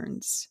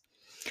patterns.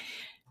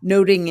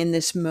 Noting in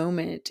this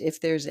moment if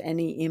there's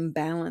any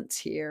imbalance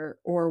here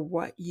or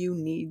what you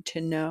need to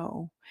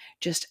know.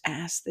 Just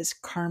ask this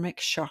karmic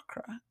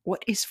chakra,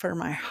 what is for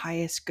my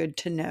highest good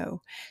to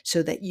know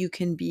so that you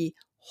can be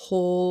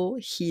whole,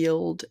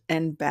 healed,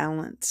 and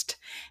balanced.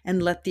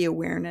 And let the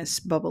awareness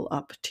bubble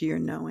up to your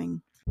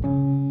knowing.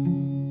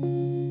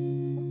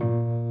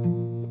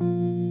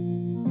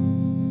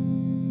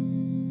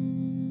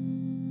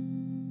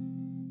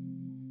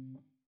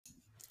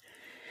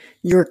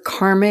 Your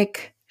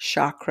karmic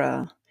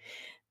chakra,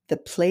 the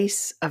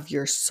place of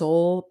your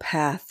soul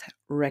path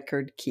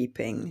record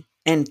keeping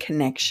and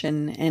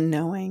connection and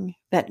knowing,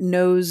 that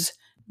knows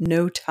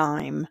no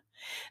time,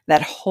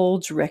 that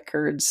holds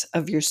records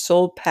of your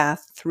soul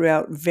path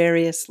throughout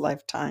various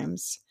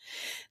lifetimes.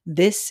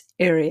 This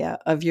area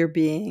of your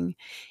being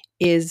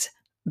is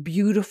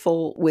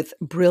beautiful with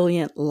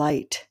brilliant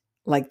light,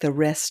 like the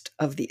rest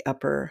of the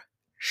upper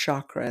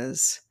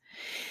chakras.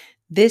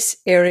 This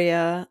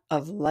area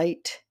of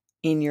light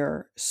in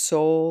your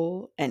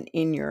soul and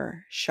in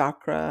your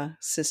chakra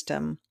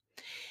system,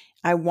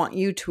 I want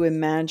you to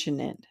imagine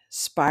it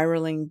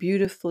spiraling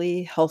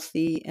beautifully,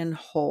 healthy, and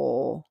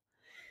whole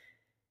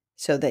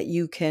so that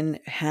you can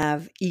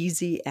have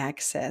easy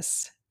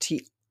access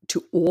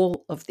to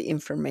all of the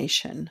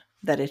information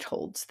that it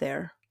holds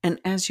there. And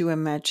as you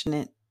imagine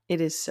it, it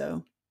is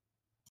so.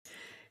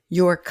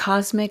 Your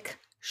cosmic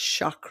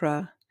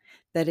chakra,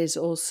 that is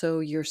also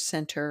your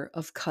center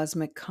of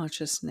cosmic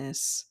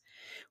consciousness,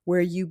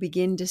 where you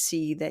begin to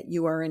see that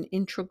you are an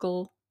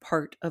integral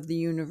part of the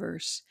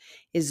universe,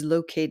 is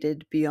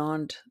located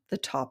beyond the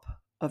top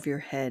of your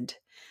head,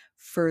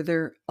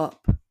 further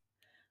up,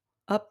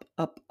 up,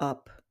 up,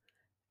 up,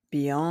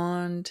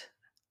 beyond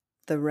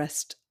the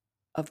rest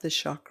of the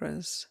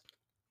chakras.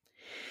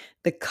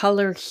 The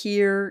color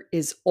here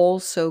is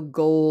also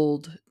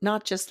gold,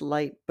 not just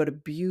light, but a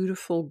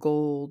beautiful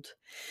gold.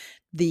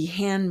 The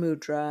hand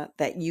mudra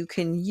that you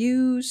can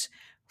use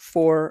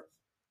for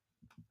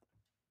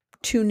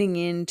tuning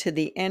in to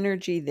the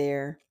energy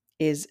there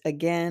is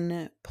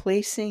again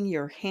placing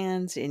your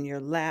hands in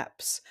your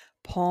laps,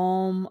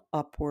 palm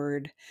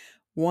upward,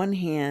 one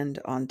hand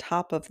on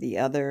top of the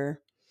other,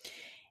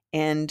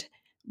 and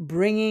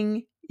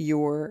bringing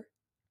your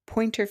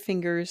pointer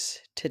fingers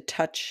to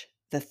touch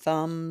the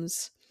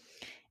thumbs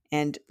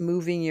and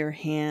moving your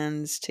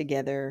hands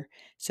together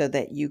so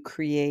that you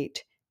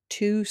create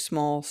two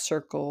small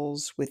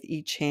circles with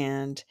each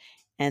hand,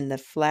 and the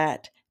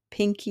flat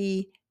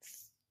pinky,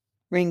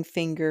 ring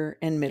finger,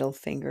 and middle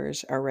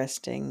fingers are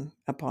resting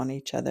upon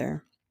each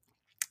other.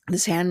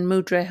 This hand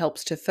mudra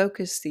helps to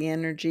focus the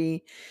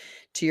energy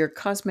to your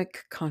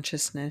cosmic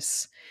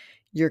consciousness,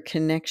 your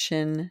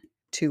connection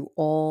to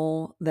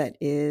all that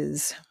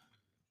is.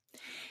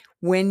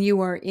 When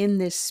you are in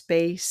this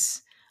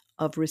space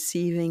of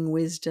receiving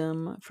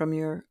wisdom from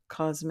your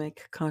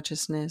cosmic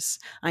consciousness,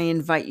 I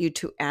invite you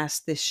to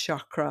ask this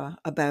chakra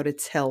about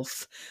its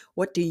health.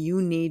 What do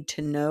you need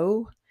to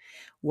know?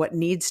 What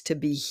needs to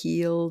be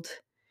healed?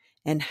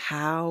 And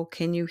how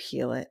can you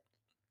heal it?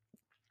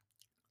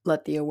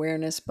 Let the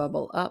awareness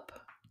bubble up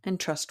and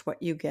trust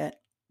what you get.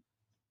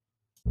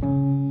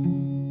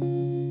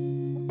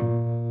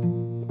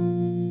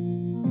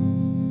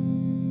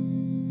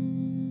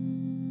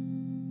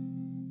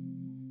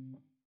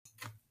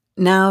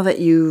 Now that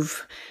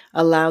you've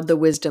allowed the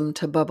wisdom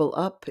to bubble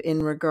up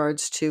in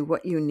regards to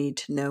what you need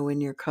to know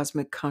in your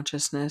cosmic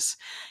consciousness,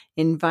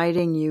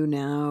 inviting you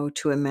now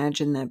to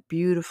imagine that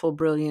beautiful,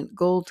 brilliant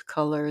gold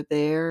color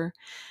there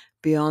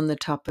beyond the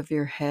top of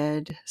your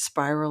head,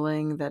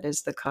 spiraling, that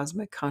is the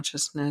cosmic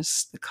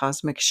consciousness, the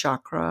cosmic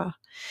chakra,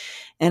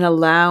 and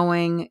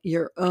allowing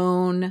your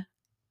own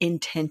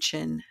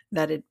intention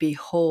that it be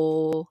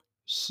whole,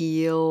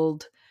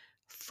 healed,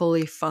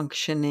 fully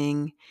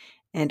functioning,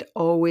 and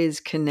always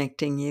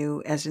connecting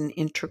you as an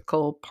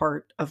integral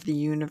part of the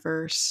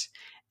universe.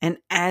 And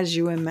as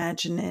you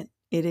imagine it,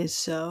 it is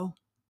so.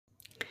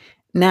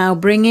 Now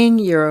bringing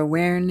your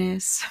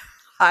awareness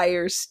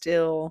higher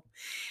still,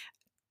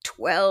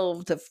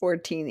 12 to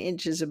 14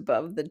 inches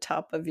above the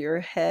top of your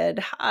head,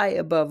 high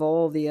above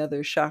all the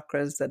other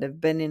chakras that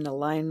have been in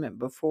alignment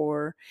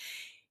before.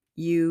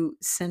 You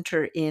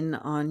center in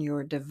on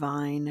your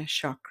divine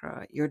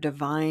chakra, your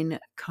divine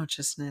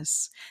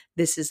consciousness.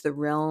 This is the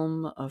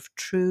realm of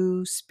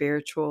true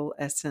spiritual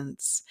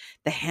essence.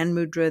 The hand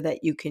mudra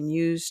that you can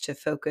use to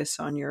focus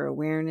on your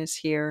awareness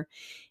here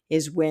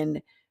is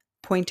when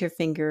pointer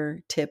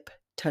finger tip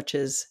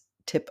touches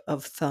tip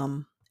of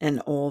thumb, and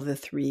all the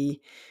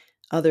three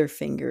other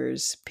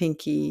fingers,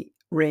 pinky,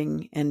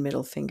 ring, and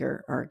middle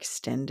finger, are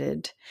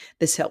extended.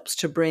 This helps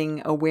to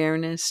bring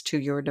awareness to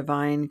your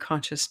divine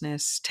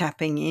consciousness,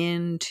 tapping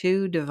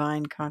into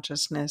divine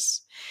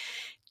consciousness,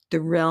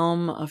 the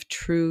realm of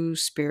true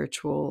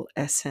spiritual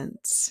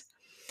essence.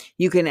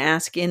 You can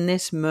ask in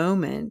this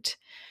moment,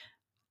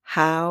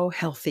 how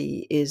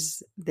healthy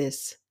is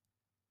this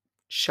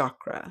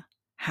chakra?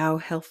 How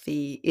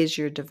healthy is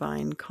your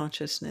divine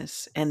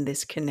consciousness and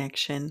this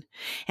connection?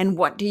 And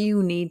what do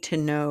you need to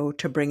know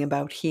to bring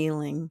about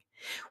healing?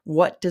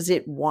 What does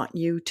it want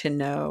you to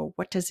know?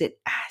 What does it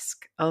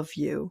ask of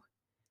you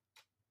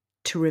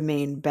to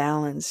remain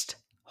balanced,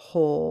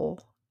 whole,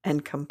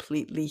 and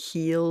completely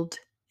healed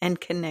and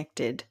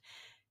connected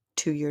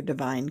to your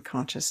divine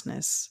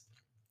consciousness?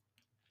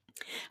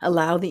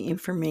 Allow the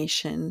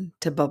information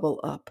to bubble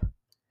up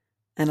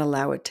and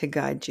allow it to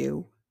guide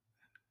you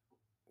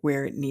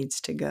where it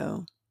needs to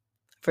go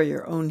for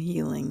your own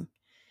healing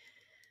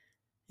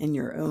and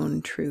your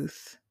own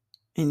truth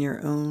and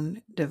your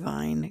own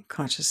divine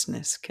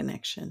consciousness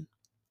connection.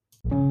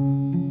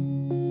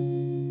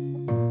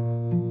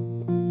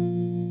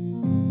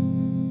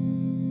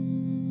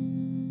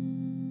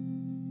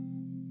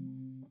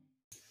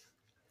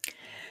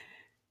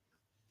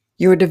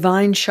 Your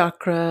divine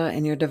chakra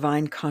and your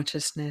divine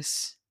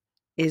consciousness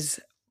is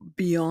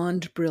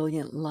beyond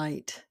brilliant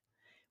light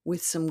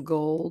with some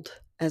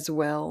gold as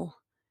well,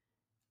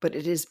 but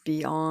it is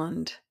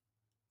beyond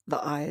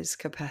the eye's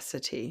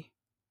capacity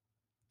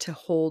to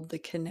hold the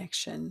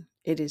connection.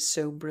 It is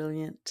so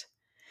brilliant.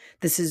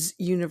 This is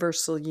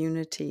universal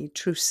unity,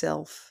 true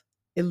self,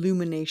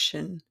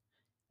 illumination,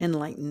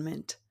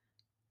 enlightenment,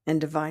 and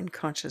divine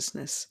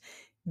consciousness,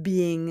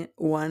 being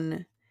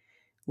one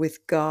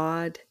with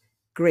God,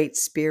 Great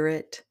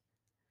Spirit,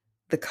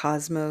 the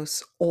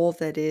cosmos, all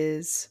that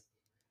is,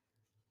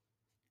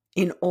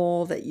 in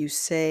all that you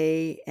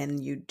say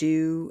and you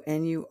do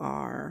and you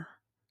are,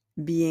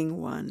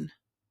 being one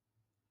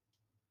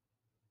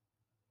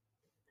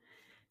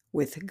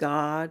with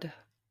God,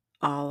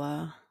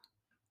 Allah,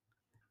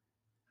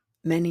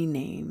 many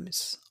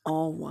names,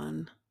 all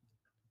one.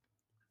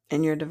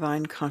 And your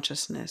divine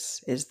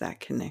consciousness is that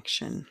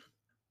connection.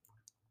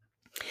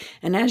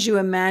 And as you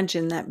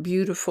imagine that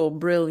beautiful,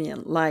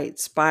 brilliant light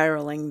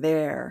spiraling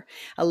there,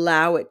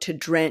 allow it to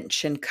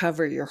drench and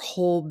cover your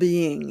whole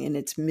being in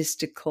its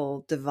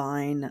mystical,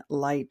 divine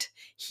light,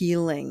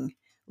 healing,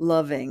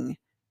 loving,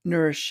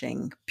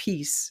 nourishing,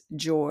 peace,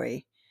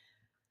 joy.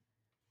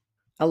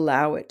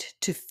 Allow it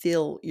to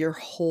fill your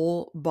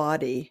whole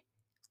body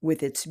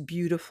with its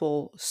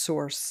beautiful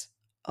source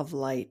of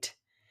light.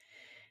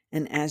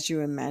 And as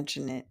you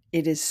imagine it,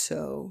 it is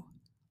so,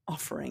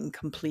 offering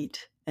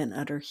complete and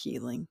utter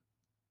healing.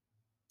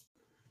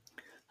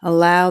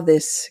 Allow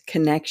this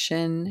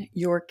connection,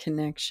 your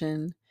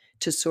connection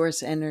to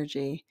source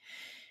energy,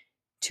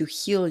 to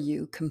heal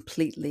you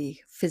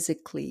completely,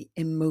 physically,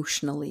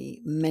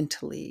 emotionally,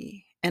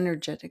 mentally,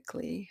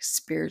 energetically,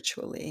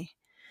 spiritually,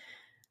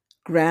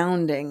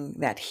 grounding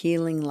that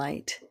healing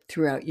light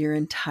throughout your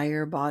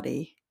entire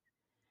body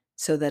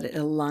so that it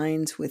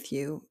aligns with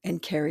you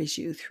and carries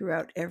you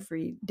throughout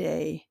every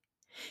day,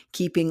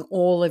 keeping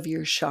all of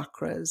your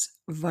chakras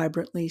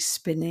vibrantly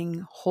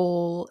spinning,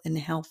 whole and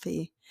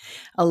healthy,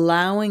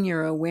 allowing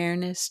your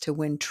awareness to,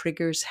 when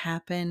triggers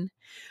happen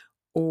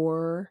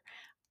or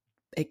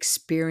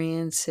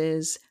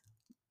experiences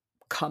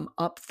come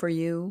up for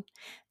you,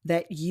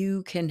 that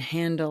you can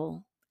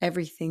handle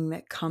everything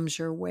that comes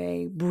your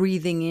way,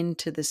 breathing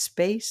into the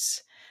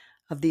space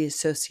of the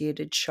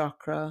associated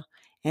chakra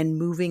and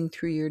moving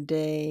through your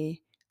day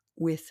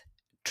with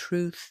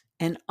truth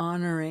and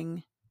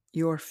honoring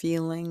your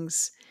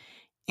feelings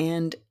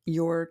and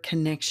your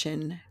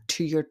connection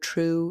to your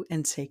true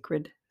and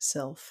sacred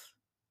self.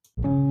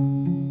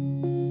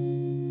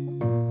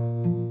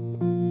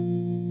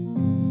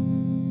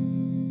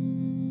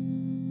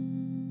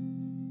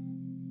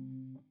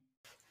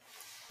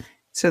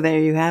 So there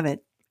you have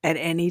it. At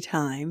any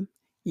time,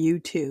 you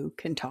too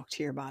can talk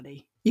to your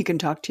body. You can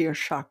talk to your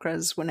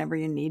chakras whenever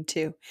you need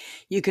to.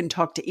 You can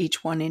talk to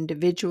each one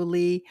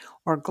individually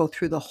or go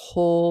through the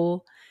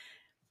whole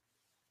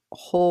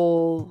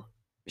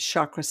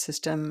chakra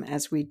system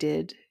as we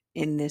did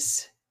in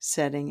this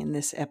setting, in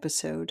this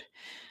episode.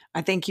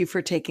 I thank you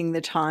for taking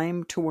the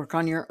time to work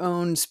on your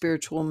own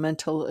spiritual,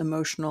 mental,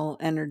 emotional,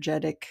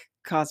 energetic,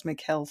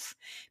 cosmic health,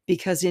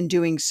 because in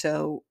doing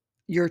so,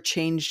 your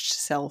changed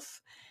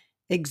self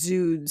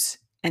exudes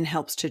and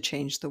helps to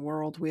change the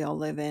world we all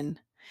live in.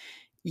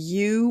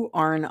 You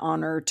are an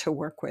honor to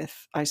work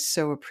with. I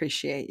so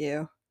appreciate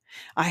you.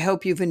 I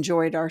hope you've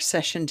enjoyed our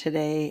session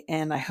today,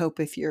 and I hope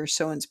if you're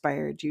so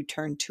inspired, you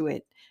turn to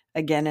it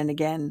again and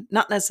again,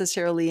 not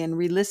necessarily in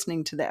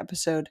re-listening to the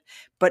episode,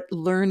 but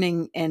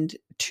learning and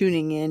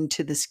tuning in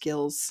to the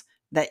skills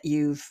that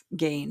you've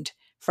gained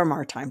from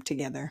our time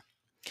together.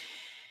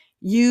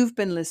 You've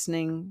been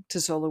listening to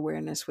Soul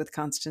Awareness with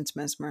Constance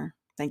Mesmer.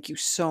 Thank you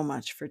so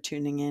much for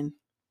tuning in.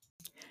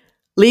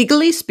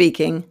 Legally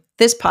speaking,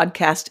 this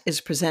podcast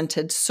is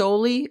presented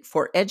solely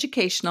for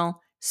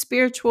educational,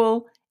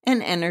 spiritual,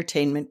 and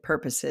entertainment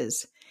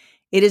purposes.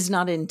 It is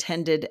not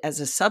intended as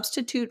a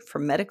substitute for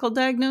medical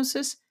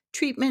diagnosis,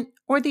 treatment,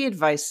 or the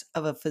advice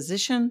of a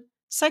physician,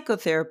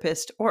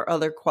 psychotherapist, or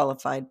other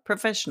qualified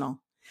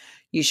professional.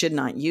 You should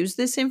not use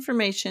this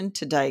information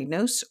to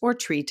diagnose or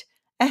treat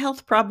a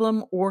health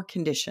problem or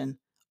condition.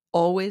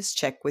 Always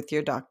check with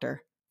your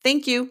doctor.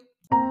 Thank you.